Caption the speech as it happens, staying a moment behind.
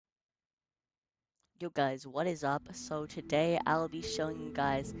Yo guys, what is up? So today I'll be showing you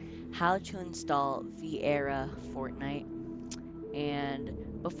guys how to install the Era Fortnite.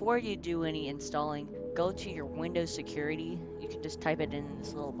 And before you do any installing, go to your Windows security. You can just type it in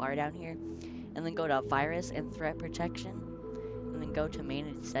this little bar down here, and then go to Virus and Threat Protection, and then go to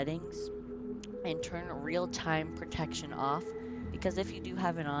Manage Settings, and turn Real-Time Protection off. Because if you do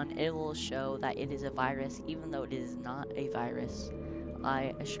have it on, it will show that it is a virus, even though it is not a virus.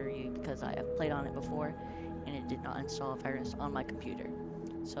 I assure you, because I have played on it before and it did not install a virus on my computer.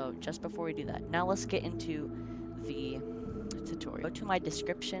 So just before we do that, now let's get into the tutorial. Go to my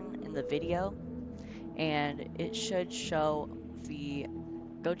description in the video and it should show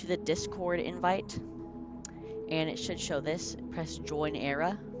go to the Discord invite and it should show this. Press join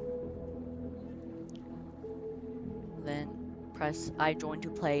era, then press I join to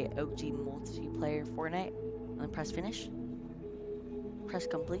play OG multiplayer Fortnite, and then press finish. Press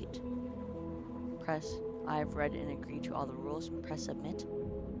complete. Press I've read and agreed to all the rules. Press submit.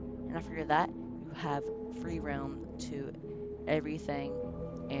 And after that, you have free roam to everything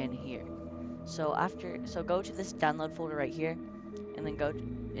in here. So go to this download folder right here, and then go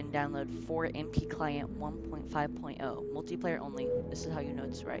and download 4MP Client 1.5.0 multiplayer only. This is how you know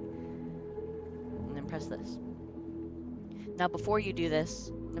it's right. And then press this. Now before you do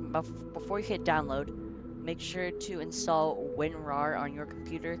this, before you hit download, make sure to install WinRAR on your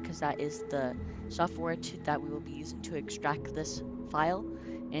computer, because that is the software that we will be using to extract this file,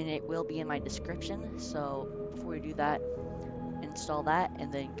 and it will be in my description. So before you do that, install that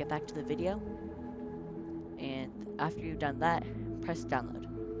and then get back to the video, and after you've done that, press download.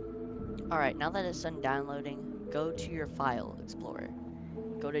 Alright, now that it's done downloading, go to your file explorer,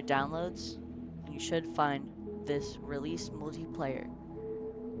 go to downloads, and you should find this release multiplayer.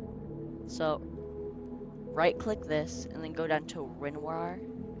 So right click this and then go down to WinRAR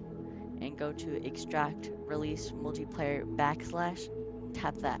and go to extract release multiplayer /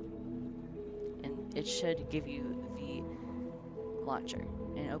 tap that, and it should give you the launcher,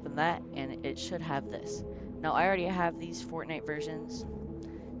 and open that and it should have this. Now I already have these Fortnite versions,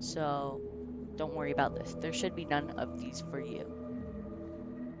 so don't worry about this. There should be none of these for you.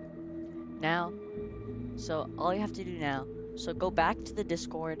 Now, so all you have to do now, so go back to the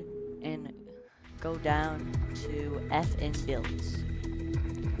Discord and go down to FN builds,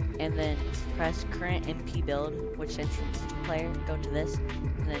 and then press current MP build, which stands for multiplayer. Go to this,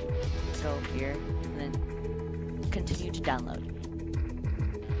 and then go here, and then continue to download.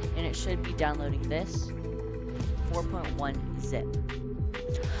 And it should be downloading this 4.1 zip.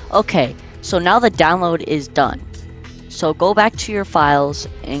 Okay, so now the download is done. So go back to your files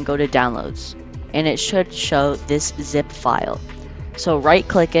and go to downloads, and it should show this zip file. So right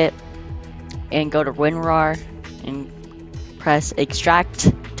click it and go to WinRAR and press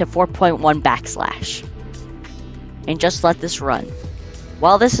extract to 4.1 / and just let this run.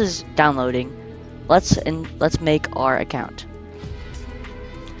 While this is downloading, let's make our account.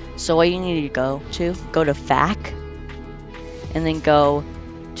 So what you need to go to FAQ, and then go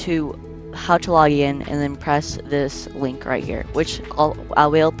to how to log in, and then press this link right here, which I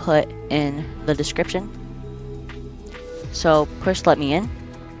will put in the description. So push let me in,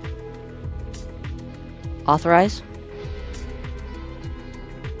 authorize,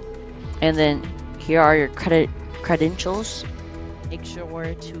 and then here are your credentials. Make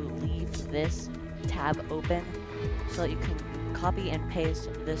sure to leave this tab open so that you can copy and paste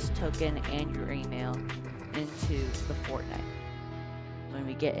this token and your email into the Fortnite when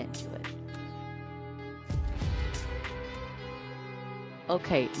we get into it.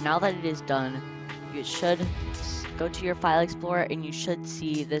 Okay, now that it is done, you should go to your file explorer and you should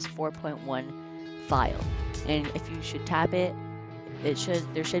see this 4.1 file. And if you should tap it, there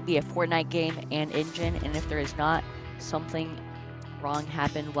should be a Fortnite game and engine, and if there is not, something wrong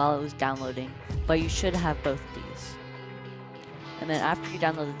happened while it was downloading, but you should have both of these. And then after you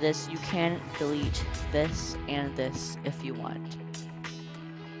download this, you can delete this and this if you want.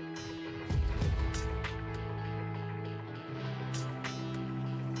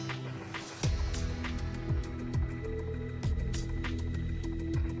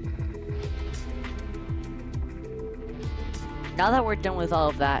 Now that we're done with all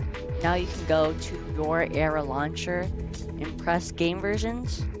of that, now you can go to your Era launcher and press game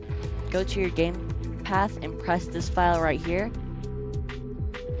versions. Go to your game path and press this file right here.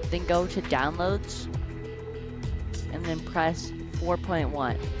 Then go to downloads and then press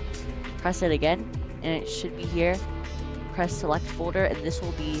 4.1. Press it again and it should be here. Press select folder and this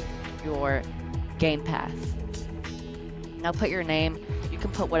will be your game path. Now put your name. You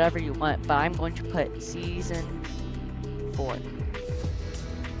can put whatever you want, but I'm going to put season 4.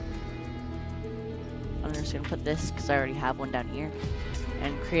 I'm just gonna put this because I already have one down here,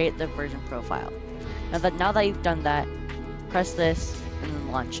 and create the version profile. Now that you've done that, press this and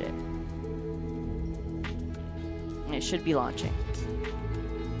then launch it. And it should be launching.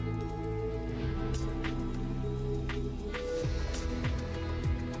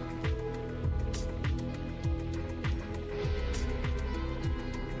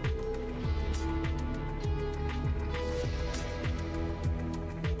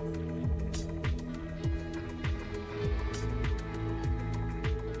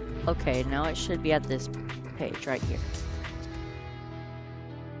 Okay, now it should be at this page right here.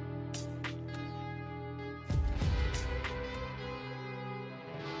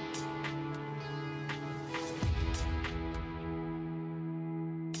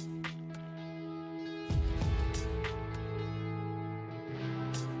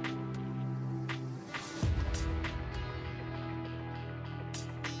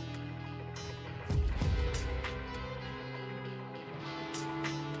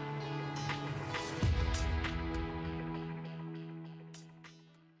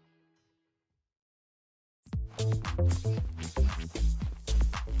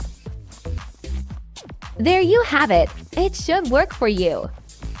 There you have it. It should work for you.